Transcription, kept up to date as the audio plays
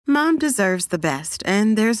Mom deserves the best,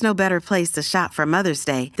 and there's no better place to shop for Mother's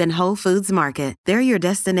Day than Whole Foods Market. They're your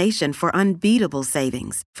destination for unbeatable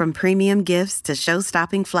savings, from premium gifts to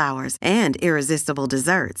show-stopping flowers and irresistible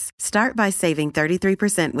desserts. Start by saving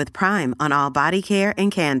 33% with Prime on all body care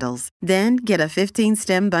and candles. Then get a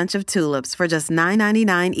 15-stem bunch of tulips for just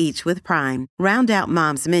 $9.99 each with Prime. Round out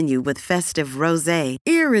Mom's menu with festive rosé,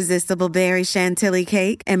 irresistible berry chantilly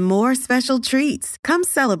cake, and more special treats. Come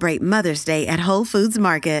celebrate Mother's Day at Whole Foods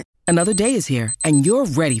Market. Another day is here, and you're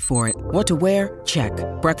ready for it. What to wear? Check.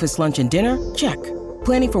 Breakfast, lunch, and dinner? Check.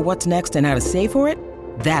 Planning for what's next and how to save for it?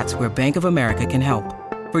 That's where Bank of America can help.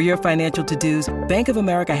 For your financial to-dos, Bank of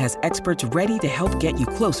America has experts ready to help get you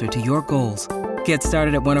closer to your goals. Get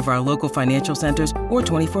started at one of our local financial centers or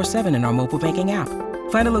 24/7 in our mobile banking app.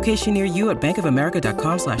 Find a location near you at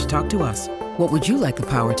bankofamerica.com/talktous. What would you like the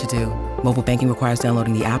power to do? Mobile banking requires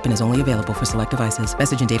downloading the app and is only available for select devices.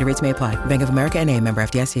 Message and data rates may apply. Bank of America N.A., member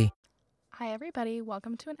FDIC. Hi, everybody.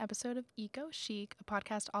 Welcome to an episode of Eco Chic, a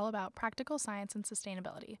podcast all about practical science and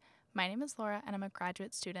sustainability. My name is Laura, and I'm a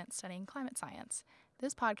graduate student studying climate science.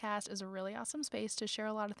 This podcast is a really awesome space to share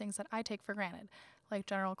a lot of things that I take for granted, like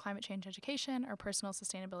general climate change education or personal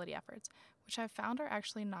sustainability efforts, which I've found are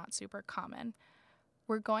actually not super common.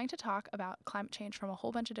 We're going to talk about climate change from a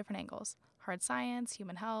whole bunch of different angles: hard science,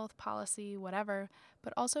 human health, policy, whatever,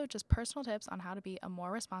 but also just personal tips on how to be a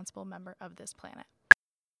more responsible member of this planet.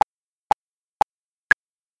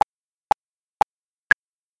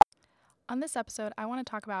 On this episode, I want to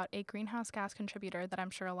talk about a greenhouse gas contributor that I'm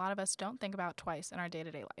sure a lot of us don't think about twice in our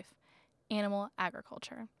day-to-day life: animal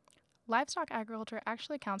agriculture. Livestock agriculture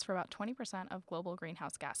actually accounts for about 20% of global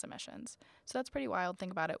greenhouse gas emissions. So that's pretty wild.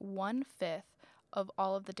 Think about it. 1/5 of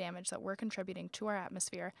all of the damage that we're contributing to our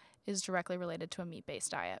atmosphere is directly related to a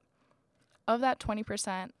meat-based diet. Of that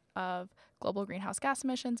 20% of global greenhouse gas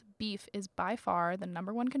emissions, beef is by far the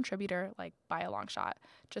number one contributor, like by a long shot.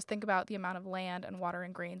 Just think about the amount of land and water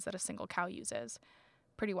and grains that a single cow uses.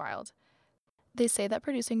 Pretty wild. They say that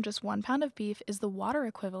producing just 1 pound of beef is the water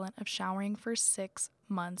equivalent of showering for 6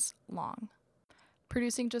 months long.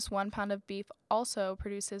 Producing just 1 pound of beef also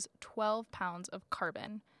produces 12 pounds of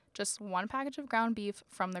carbon. Just one package of ground beef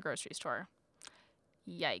from the grocery store.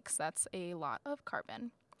 Yikes, that's a lot of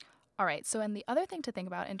carbon. All right, so and the other thing to think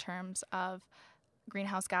about in terms of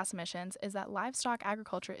greenhouse gas emissions is that livestock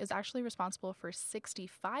agriculture is actually responsible for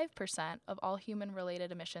 65% of all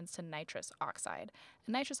human-related emissions to nitrous oxide.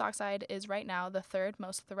 And nitrous oxide is right now the third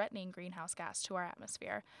most threatening greenhouse gas to our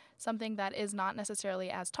atmosphere, something that is not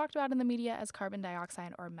necessarily as talked about in the media as carbon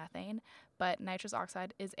dioxide or methane, but nitrous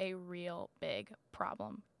oxide is a real big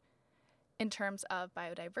problem. In terms of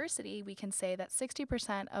biodiversity, we can say that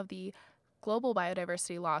 60% of the global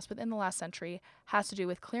biodiversity loss within the last century has to do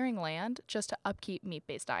with clearing land just to upkeep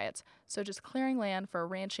meat-based diets. So just clearing land for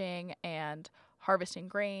ranching and harvesting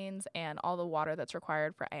grains and all the water that's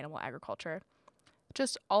required for animal agriculture.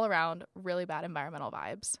 Just all around really bad environmental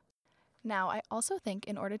vibes. Now, I also think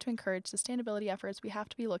in order to encourage sustainability efforts, we have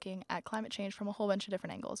to be looking at climate change from a whole bunch of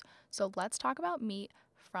different angles. So let's talk about meat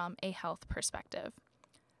from a health perspective.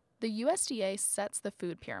 The USDA sets the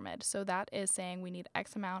food pyramid, so that is saying we need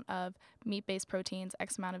X amount of meat-based proteins,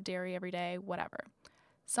 X amount of dairy every day, whatever.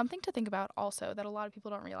 Something to think about also that a lot of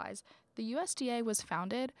people don't realize, the USDA was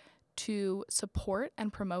founded to support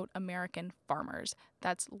and promote American farmers.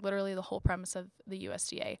 That's literally the whole premise of the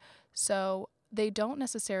USDA. So they don't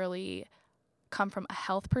necessarily come from a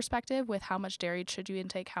health perspective with how much dairy should you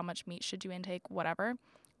intake, how much meat should you intake, whatever.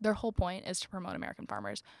 Their whole point is to promote American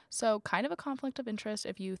farmers. So kind of a conflict of interest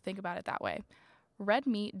if you think about it that way. Red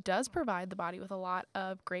meat does provide the body with a lot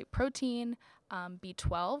of great protein,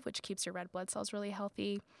 B12, which keeps your red blood cells really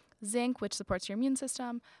healthy, zinc, which supports your immune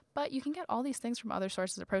system, but you can get all these things from other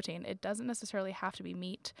sources of protein. It doesn't necessarily have to be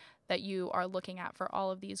meat that you are looking at for all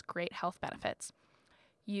of these great health benefits.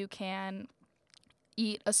 You can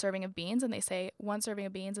eat a serving of beans, and they say 1 serving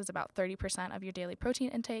of beans is about 30% of your daily protein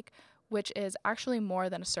intake, which is actually more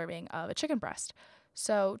than a serving of a chicken breast.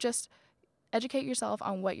 So just educate yourself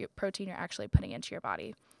on what your protein you're actually putting into your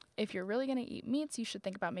body. If you're really going to eat meats, you should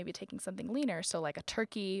think about maybe taking something leaner, so like a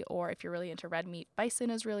turkey, or if you're really into red meat, bison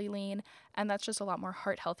is really lean, and that's just a lot more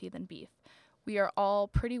heart healthy than beef. We are all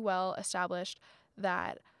pretty well established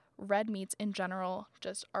that red meats in general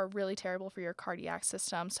just are really terrible for your cardiac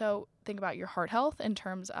system. So think about your heart health in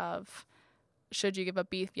terms of, should you give up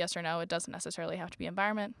beef, yes or no? It doesn't necessarily have to be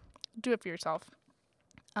environment. Do it for yourself.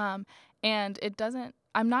 And it doesn't,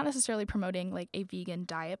 I'm not necessarily promoting like a vegan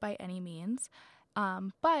diet by any means,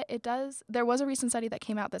 but it does, there was a recent study that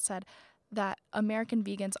came out that said that American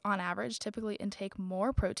vegans on average typically intake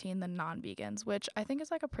more protein than non-vegans, which I think is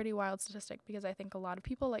like a pretty wild statistic because I think a lot of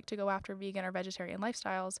people like to go after vegan or vegetarian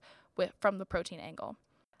lifestyles from the protein angle.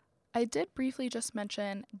 I did briefly just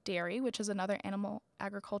mention dairy, which is another animal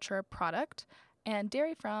agriculture product, and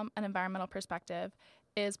dairy from an environmental perspective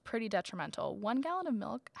is pretty detrimental. 1 gallon of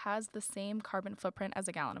milk has the same carbon footprint as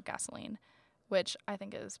a gallon of gasoline, which I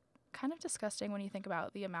think is kind of disgusting when you think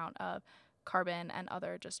about the amount of carbon and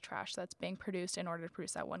other just trash that's being produced in order to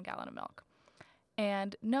produce that 1 gallon of milk.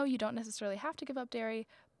 And no, you don't necessarily have to give up dairy,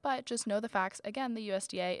 but just know the facts. Again, the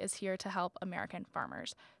USDA is here to help American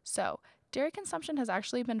farmers. So dairy consumption has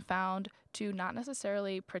actually been found to not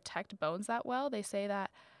necessarily protect bones that well. They say that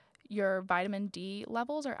your vitamin D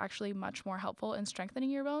levels are actually much more helpful in strengthening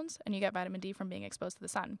your bones, and you get vitamin D from being exposed to the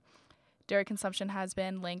sun. Dairy consumption has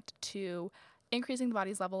been linked to increasing the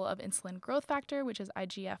body's level of insulin growth factor, which is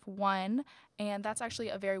IGF-1, and that's actually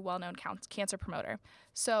a very well-known cancer promoter.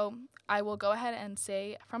 So I will go ahead and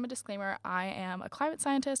say from a disclaimer, I am a climate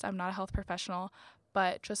scientist, I'm not a health professional,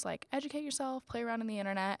 but just like educate yourself, play around on the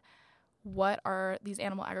internet. What are these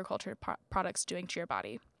animal agriculture products doing to your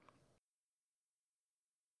body?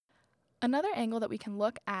 Another angle that we can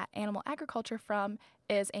look at animal agriculture from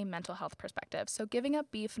is a mental health perspective. So giving up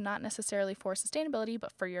beef, not necessarily for sustainability,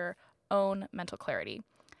 but for your own mental clarity.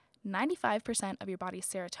 95% of your body's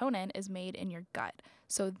serotonin is made in your gut.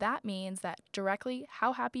 So that means that directly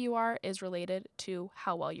how happy you are is related to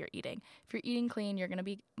how well you're eating. If you're eating clean, you're going to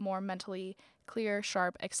be more mentally clear,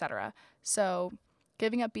 sharp, etc. So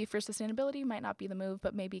giving up beef for sustainability might not be the move,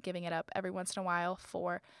 but maybe giving it up every once in a while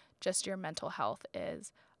for just your mental health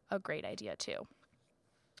is a great idea too.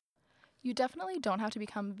 You definitely don't have to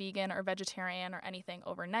become vegan or vegetarian or anything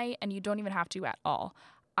overnight, and you don't even have to at all.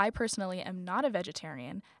 I personally am not a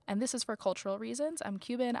vegetarian, and this is for cultural reasons. I'm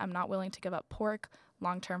Cuban. I'm not willing to give up pork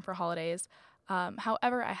long-term for holidays.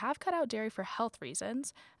 However, I have cut out dairy for health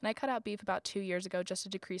reasons, and I cut out beef about 2 years ago just to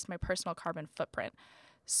decrease my personal carbon footprint.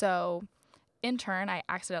 So in turn, I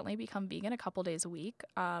accidentally become vegan a couple days a week,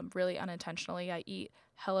 really unintentionally. I eat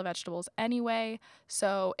hella vegetables anyway,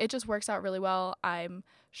 so it just works out really well. I'm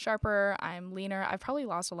sharper, I'm leaner. I've probably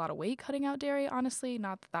lost a lot of weight cutting out dairy, honestly.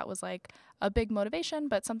 Not that that was like a big motivation,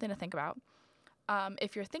 but something to think about.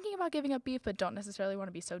 If you're thinking about giving up beef but don't necessarily want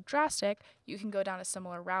to be so drastic, you can go down a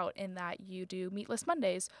similar route in that you do Meatless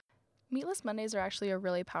Mondays. Meatless Mondays are actually a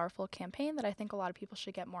really powerful campaign that I think a lot of people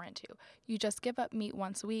should get more into. You just give up meat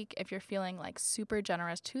once a week. If you're feeling like super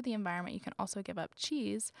generous to the environment, you can also give up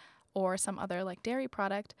cheese or some other like dairy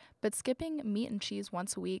product, but skipping meat and cheese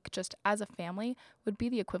once a week just as a family would be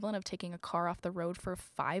the equivalent of taking a car off the road for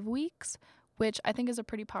 5 weeks, which I think is a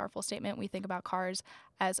pretty powerful statement. We think about cars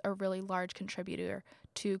as a really large contributor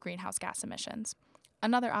to greenhouse gas emissions.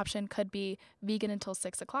 Another option could be vegan until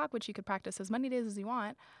 6 o'clock, which you could practice as many days as you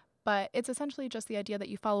want, but it's essentially just the idea that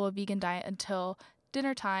you follow a vegan diet until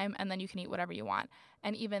dinner time and then you can eat whatever you want.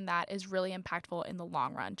 And even that is really impactful in the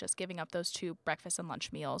long run, just giving up those 2 breakfast and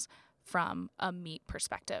lunch meals from a meat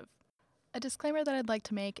perspective. A disclaimer that I'd like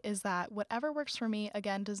to make is that whatever works for me,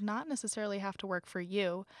 again, does not necessarily have to work for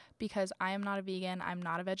you, because I am not a vegan, I'm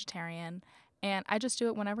not a vegetarian, and I just do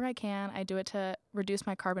it whenever I can. I do it to reduce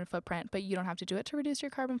my carbon footprint, but you don't have to do it to reduce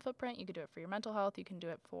your carbon footprint. You can do it for your mental health. You can do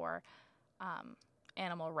it for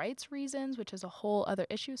animal rights reasons, which is a whole other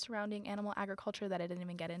issue surrounding animal agriculture that I didn't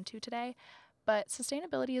even get into today. But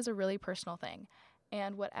sustainability is a really personal thing,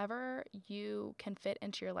 and whatever you can fit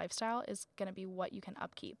into your lifestyle is going to be what you can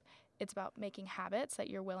upkeep. It's about making habits that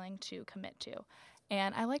you're willing to commit to.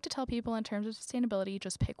 And I like to tell people in terms of sustainability,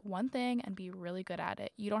 just pick one thing and be really good at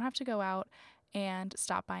it. You don't have to go out and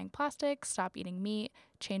stop buying plastic, stop eating meat,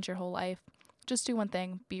 change your whole life. Just do one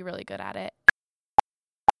thing, be really good at it.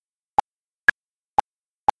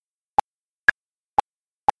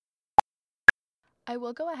 I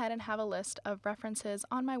will go ahead and have a list of references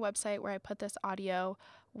on my website where I put this audio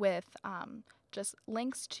with just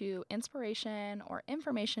links to inspiration or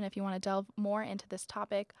information if you want to delve more into this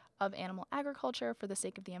topic of animal agriculture for the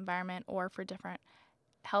sake of the environment or for different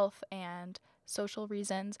health and social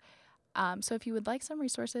reasons. So if you would like some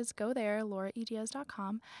resources, go there,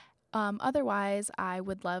 lauraediaz.com. Otherwise, I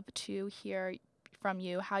would love to hear from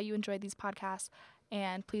you how you enjoyed these podcasts.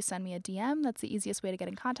 And please send me a DM. That's the easiest way to get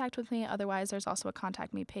in contact with me. Otherwise, there's also a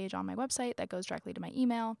contact me page on my website that goes directly to my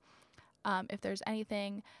email. If there's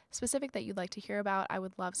anything specific that you'd like to hear about, I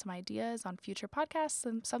would love some ideas on future podcasts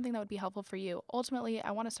and something that would be helpful for you. Ultimately,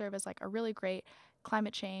 I want to serve as like a really great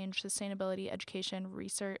climate change, sustainability, education,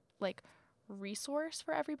 research, resource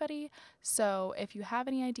for everybody. So if you have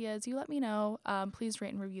any ideas, you let me know. Please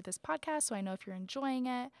rate and review this podcast so I know if you're enjoying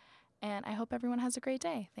it. And I hope everyone has a great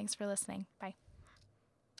day. Thanks for listening. Bye.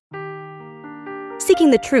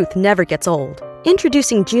 Seeking the truth never gets old.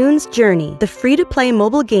 Introducing June's Journey, the free-to-play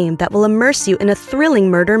mobile game that will immerse you in a thrilling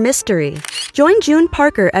murder mystery. Join June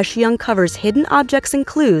Parker as she uncovers hidden objects and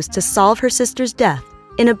clues to solve her sister's death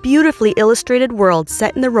in a beautifully illustrated world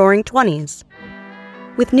set in the Roaring 20s.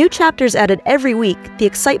 With new chapters added every week, the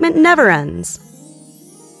excitement never ends.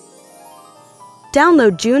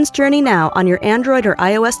 Download June's Journey now on your Android or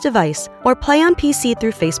iOS device, or play on PC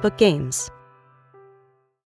through Facebook Games.